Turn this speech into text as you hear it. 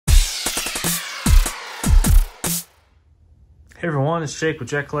Hey everyone, it's Jake with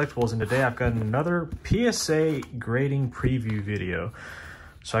Jack Collectibles, and today I've got another PSA grading preview video.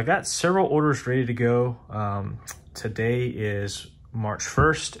 So I got several orders ready to go. Today is March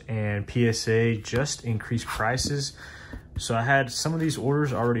 1st, and PSA just increased prices. So I had some of these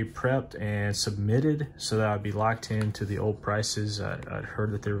orders already prepped and submitted so that I'd be locked into the old prices. I'd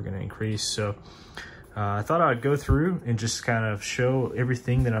heard that they were going to increase. So I thought I'd go through and just kind of show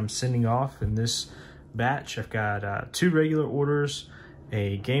everything that I'm sending off in this batch. I've got 2 regular orders,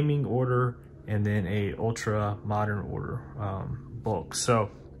 a gaming order, and then a ultra modern order bulk.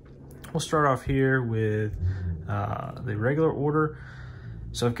 So we'll start off here with the regular order.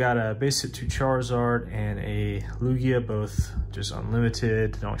 So I've got a basic 2 Charizard and a Lugia, both just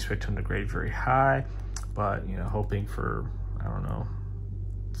unlimited. Don't expect them to grade very high, but you know, hoping for, I don't know,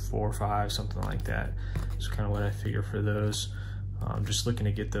 4 or 5, something like that. It's kind of what I figure for those. I'm just looking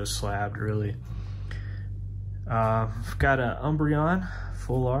to get those slabbed really. I've got an Umbreon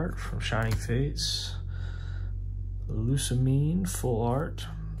full art from Shining Fates, Lucamine full art.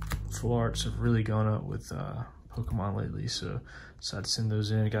 Full arts have really gone up with Pokemon lately, so decided to send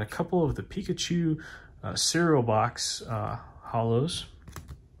those in. I got a couple of the Pikachu cereal box hollows.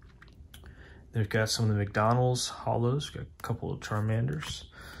 They've got some of the McDonald's hollows. Got a couple of Charmanders,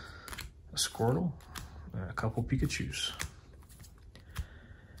 a Squirtle, and a couple Pikachus.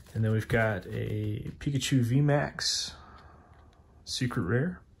 And then we've got a Pikachu VMAX Secret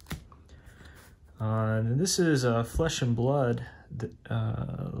Rare. And this is a Flesh and Blood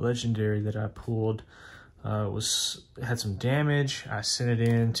Legendary that I pulled. It had some damage. I sent it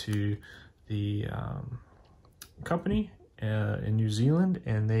in to the company in New Zealand,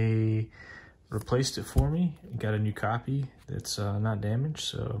 and they replaced it for me and got a new copy that's not damaged.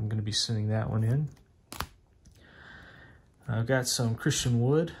 So I'm going to be sending that one in. I've got some Christian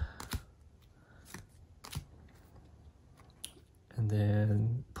Wood, and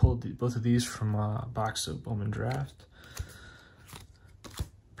then pulled both of these from a box of Bowman Draft.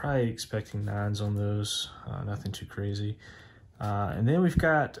 Probably expecting 9s on those, nothing too crazy. And then we've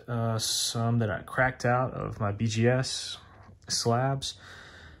got some that I cracked out of my BGS slabs.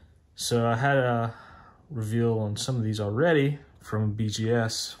 So I had a reveal on some of these already from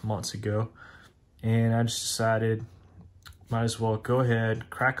BGS months ago, and I just decided might as well go ahead,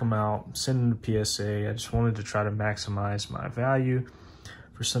 crack them out, send them to PSA. I just wanted to try to maximize my value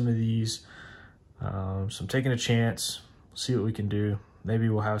for some of these. So I'm taking a chance, see what we can do. Maybe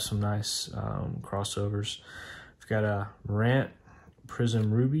we'll have some nice crossovers. We've got a Morant Prism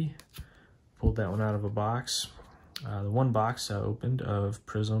Ruby. Pulled that one out of a box. The one box I opened of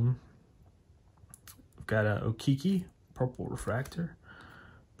Prism. We've got a Okiki Purple Refractor,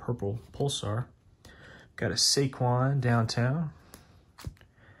 Purple Pulsar. Got a Saquon Downtown,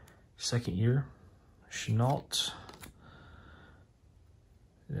 second year, Chenault,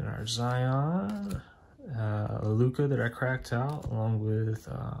 then our Zion, Luca that I cracked out, along with,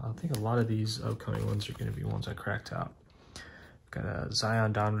 I think a lot of these upcoming ones are going to be ones I cracked out. Got a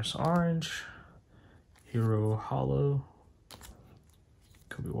Zion Dominus Orange, Hero Hollow,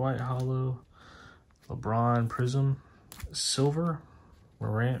 Kobe White Hollow, LeBron Prism, Silver,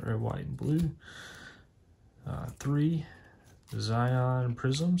 Morant Red, White, and Blue. 3 Zion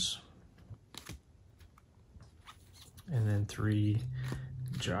Prisms, and then 3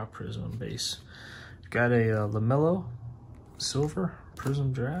 Ja Prism base. Got a LaMelo Silver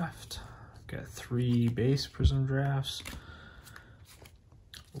Prism Draft. Got 3 base Prism Drafts.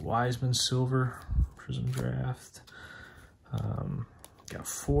 Wiseman Silver Prism Draft. Got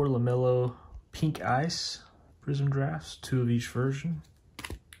 4 LaMelo Pink Ice Prism Drafts, 2 of each version,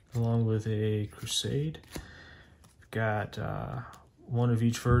 along with a Crusade. Got 1 of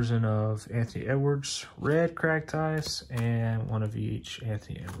each version of Anthony Edwards Red Cracked Ice, and 1 of each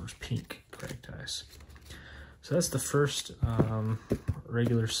Anthony Edwards Pink Cracked Ice. So that's the first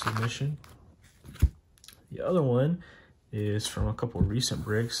regular submission. The other one is from a couple of recent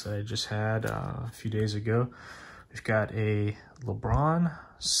breaks that I just had a few days ago. We've got a LeBron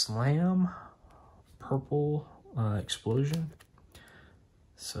Slam Purple Explosion.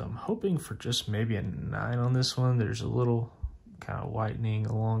 So I'm hoping for just maybe a 9 on this one. There's a little kind of whitening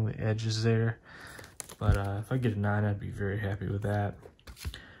along the edges there, but if I get a 9, I'd be very happy with that.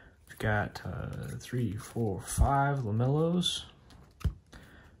 We've got 3, 4, 5 LaMelos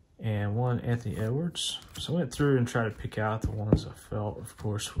and 1 Anthony Edwards. So I went through and tried to pick out the ones I felt, of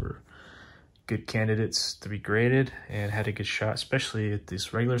course, were good candidates to be graded and had a good shot, especially at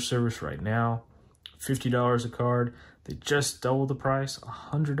this regular service right now. $50 a card. They just doubled the price,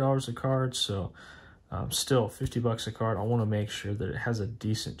 $100 a card. So still $50 a card. I want to make sure that it has a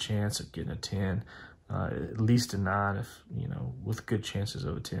decent chance of getting a 10. at least a 9, if you know, with good chances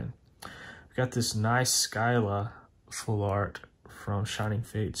of a 10. We got this nice Skyla full art from Shining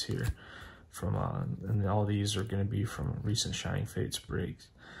Fates here, from and all these are going to be from recent Shining Fates breaks.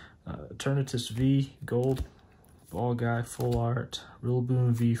 Eternatus V gold, Ball Guy full art,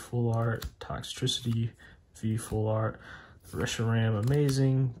 Rillaboom V full art, Toxtricity V full art, Reshiram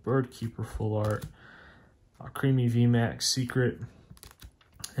amazing, Birdkeeper full art, Creamy VMAX Secret,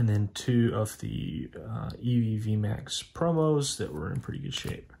 and then 2 of the Eevee VMAX promos that were in pretty good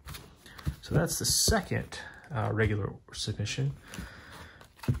shape. So that's the second regular submission.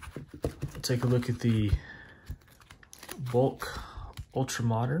 We'll take a look at the bulk Ultra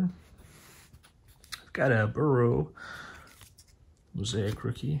Modern. I've got a Burrow Mosaic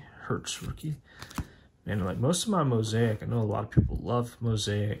rookie, Hertz rookie. And like most of my Mosaic, I know a lot of people love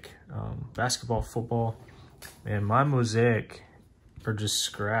Mosaic, basketball, football, and my Mosaic are just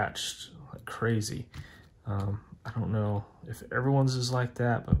scratched like crazy. I don't know if everyone's is like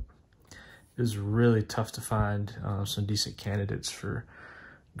that, but it was really tough to find some decent candidates for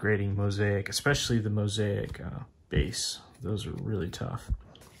grading Mosaic, especially the Mosaic base. Those are really tough.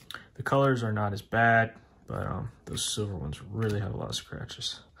 The colors are not as bad, but those silver ones really have a lot of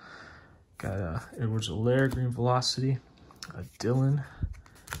scratches. Got Edwards Alaire, Green Velocity, a Dylan,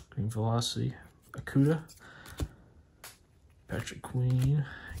 Green Velocity, Akuda, Patrick Queen,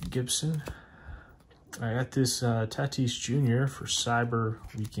 Gibson. I got this Tatis Jr. for Cyber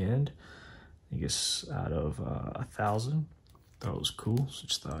Weekend. I guess out of 1,000. Thought it was cool, so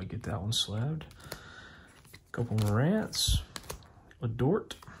just thought I'd get that one slabbed. A couple Morants, a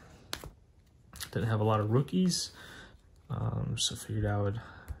Dort. Didn't have a lot of rookies, so figured I would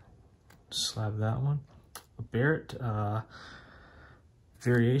slab that one. A Barrett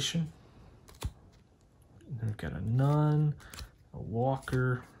Variation. And then we've got a Nunn, a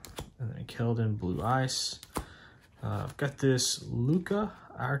Walker, and then a Keldon Blue Ice. I've got this Luca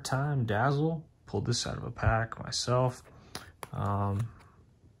Our Time Dazzle. Pulled this out of a pack myself.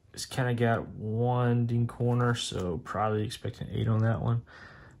 It's kind of got 1 ding corner, so probably expecting 8 on that one.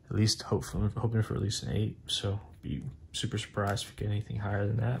 At least hopefully, hoping for at least an 8. So be super surprised if we get anything higher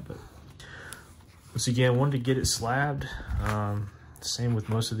than that. But once again, wanted to get it slabbed. Same with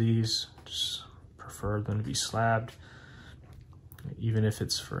most of these. Just prefer them to be slabbed, even if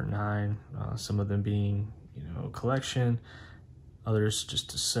it's for 9. Some of them being, you know, collection. Others just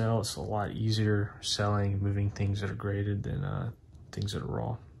to sell. It's a lot easier selling, moving things that are graded than things that are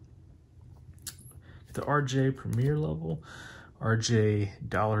raw. The RJ Premier level, RJ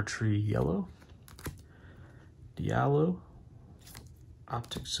Dollar Tree Yellow, Diallo,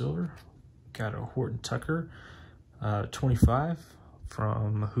 Optic Silver. Got a Horton Tucker, 25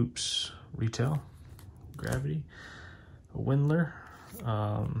 from Hoops Retail, Gravity, a Windler,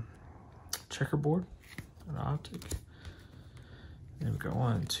 Checkerboard, an Optic. And we've got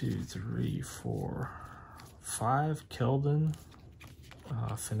 1, 2, 3, 4, 5 Keldon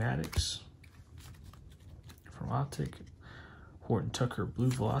Fanatics from Optic, Horton Tucker Blue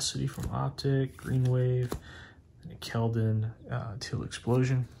Velocity from Optic, Green Wave, and a Keldon Teal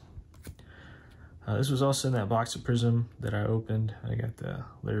Explosion. This was also in that box of Prism that I opened. I got the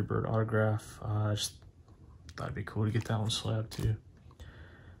Larry Bird autograph. I just thought it'd be cool to get that one slabbed too.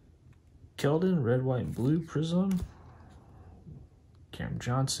 Keldon Red, White, and Blue Prism. Cameron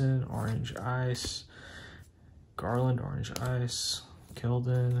Johnson Orange Ice. Garland Orange Ice.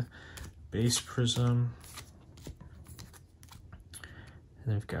 Keldon Base Prism. And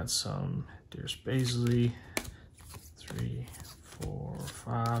then we've got some Darius Baisley. 3, 4,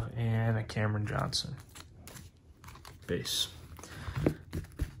 5, and a Cameron Johnson base.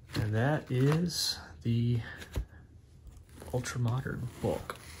 And that is the Ultra Modern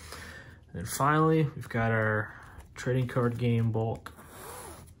bulk. And finally, we've got our trading card game bulk.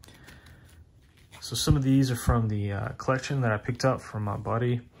 So some of these are from the collection that I picked up from my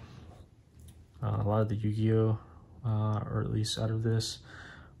buddy. A lot of the Yu-Gi-Oh, or at least out of this.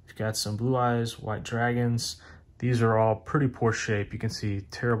 We've got some Blue Eyes, White Dragons. These are all pretty poor shape. You can see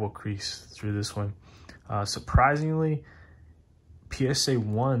terrible crease through this one. Surprisingly, PSA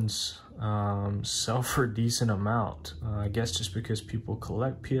 1s sell for a decent amount. I guess just because people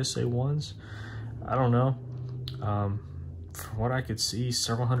collect PSA 1s. I don't know. From what I could see,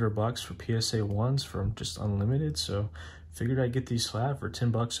 several $100 for PSA 1s from just Unlimited. So figured I'd get these slabbed for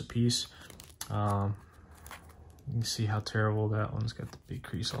 $10 a piece. You can see how terrible that one's got the big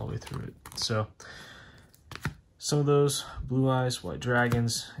crease all the way through it. So some of those Blue Eyes, White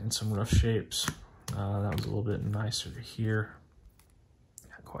Dragons, and some rough shapes. That was a little bit nicer here.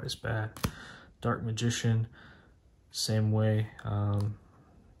 Not quite as bad. Dark Magician, same way.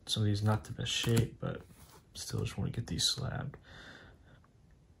 Some of these not the best shape, but still just want to get these slabbed.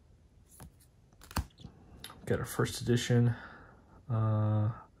 Got our first edition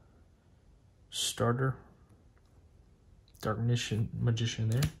starter, Dark Magician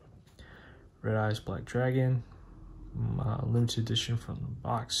there. Red Eyes Black Dragon, limited edition from the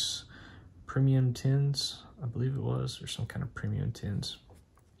box. Premium tins, I believe it was, or some kind of premium tins.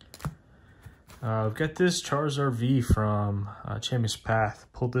 I've got this Charizard V from Champion's Path.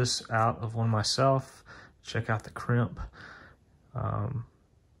 Pulled this out of one myself. Check out the crimp.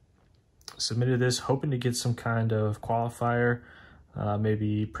 Submitted this hoping to get some kind of qualifier,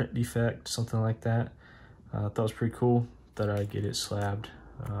 maybe print defect, something like that. Thought it was pretty cool. Thought I'd get it slabbed.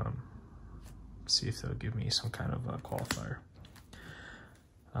 See if they'll give me some kind of qualifier.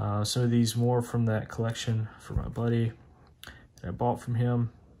 Some of these more from that collection for my buddy that I bought from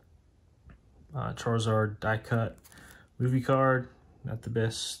him. Charizard die cut movie card, not the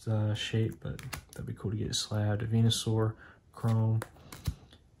best shape, but that'd be cool to get it slabbed. A Venusaur Chrome,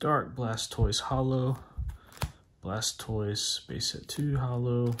 Dark Blastoise Hollow, Blastoise base set 2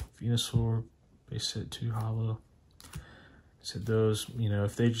 Hollow, Venusaur base set 2 Hollow. So those, you know,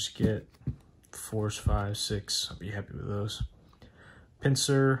 if they just get 4s, 5s, 6, I'll be happy with those.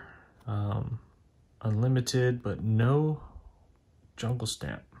 Pinsir, unlimited, but no jungle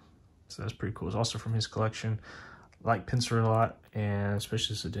stamp. So that's pretty cool. It's also from his collection. I like Pinsir a lot, and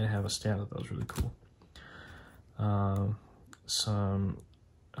especially since it didn't have a stamp, that was really cool. Some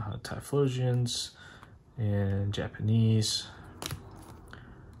Typhlosions and Japanese,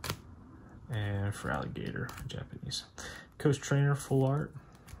 and for Alligator, Japanese. Coach Trainer full art,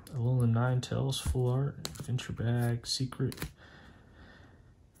 Alolan Ninetales full art, Adventure Bag, Secret.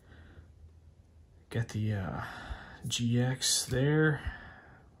 Got the GX there,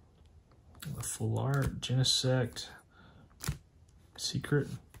 the full art, Genesect, Secret.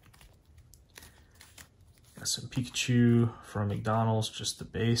 Got some Pikachu from McDonald's, just the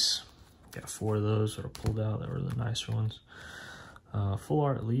base. Got 4 of those that are pulled out, that were the nicer ones. Full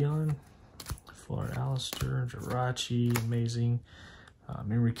art Leon, full art Alistair, Jirachi, amazing.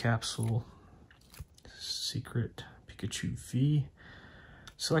 Memory Capsule, Secret, Pikachu V.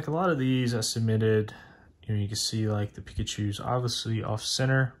 So like a lot of these I submitted, you know, you can see like the Pikachu's obviously off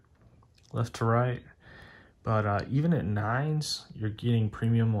center, left to right. But even at 9s, you're getting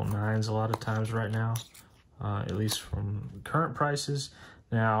premium on 9s a lot of times right now, at least from current prices.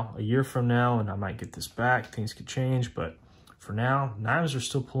 Now, a year from now, and I might get this back, things could change, but for now, 9s are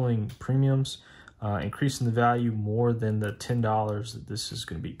still pulling premiums, increasing the value more than the $10 that this is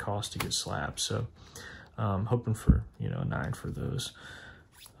going to be cost to get slabbed. So hoping for, you know, 9 for those.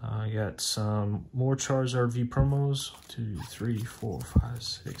 I got some more Charizard V promos, 2, 3, 4, 5,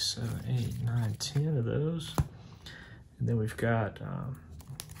 6, 7, 8, 9, 10 of those. And then we've got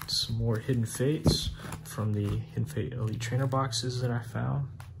some more Hidden Fates from the Hidden Fate Elite Trainer boxes that I found.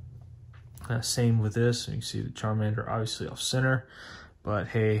 Same with this, you can see the Charmander obviously off center, but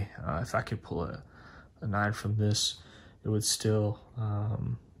hey, if I could pull a 9 from this, it would still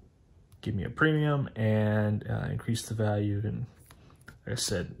give me a premium and increase the value. And like I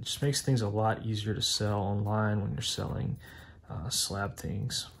said, it just makes things a lot easier to sell online when you're selling slab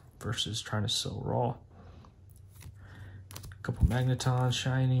things versus trying to sell raw. A couple Magneton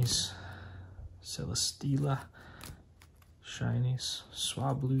shinies, Celesteela shinies,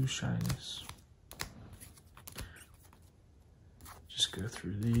 Swablu shinies. Just go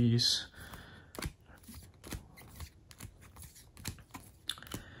through these.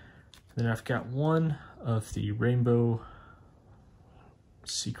 Then I've got one of the Rainbow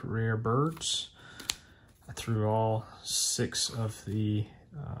Secret Rare birds. I threw all 6 of the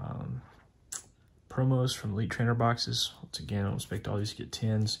promos from Elite Trainer boxes. Once again, I don't expect all these to get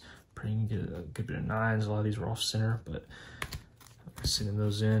 10s. Probably can get a good bit of 9s. A lot of these were off center, but I'm sending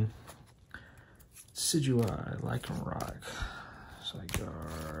those in. Decidueye, Lycanroc,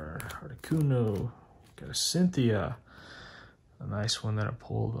 Zygarde, Articuno, got a Cynthia. A nice one that I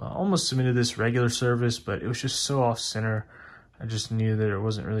pulled. Almost submitted this regular service, but it was just so off center. I just knew that it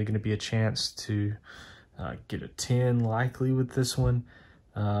wasn't really going to be a chance to get a 10 likely with this one.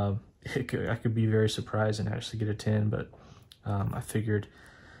 I could be very surprised and actually get a 10, but I figured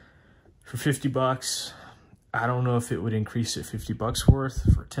for 50 bucks, I don't know if it would increase it 50 bucks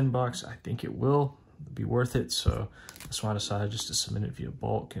worth. For 10 bucks, I think it will be worth it. So that's why I decided just to submit it via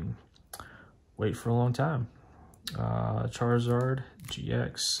bulk and wait for a long time. Charizard,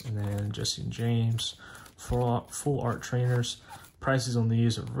 GX, and then Jesse and James, full art trainers. Prices on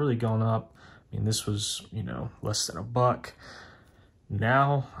these have really gone up. I mean, this was, you know, less than $1.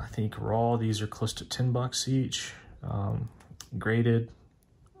 Now, I think raw, these are close to 10 bucks each. Graded,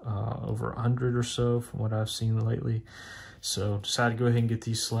 over 100 or so from what I've seen lately. So decided to go ahead and get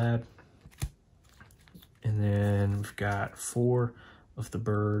these slabbed. And then we've got 4 of the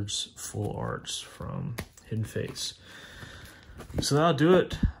birds full arts from Hidden Fates. So that'll do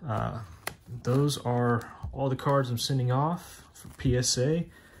it. Those are all the cards I'm sending off for PSA.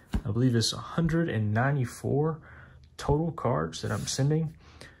 I believe it's 194 total cards that I'm sending.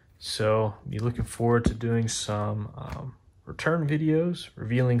 So be looking forward to doing some return videos,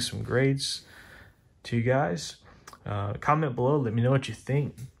 revealing some grades to you guys. Comment below, let me know what you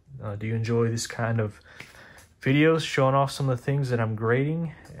think. Do you enjoy this kind of videos showing off some of the things that I'm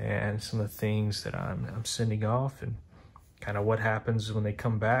grading and some of the things that I'm sending off, and kind of what happens when they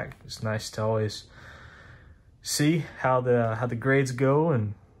come back? It's nice to always see how the grades go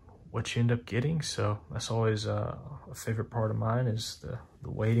and what you end up getting. So that's always a favorite part of mine, is the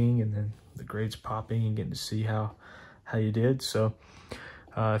waiting and then the grades popping and getting to see how you did. So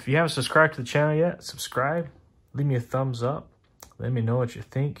if you haven't subscribed to the channel yet, subscribe, leave me a thumbs up, let me know what you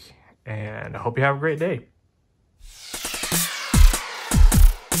think, and I hope you have a great day.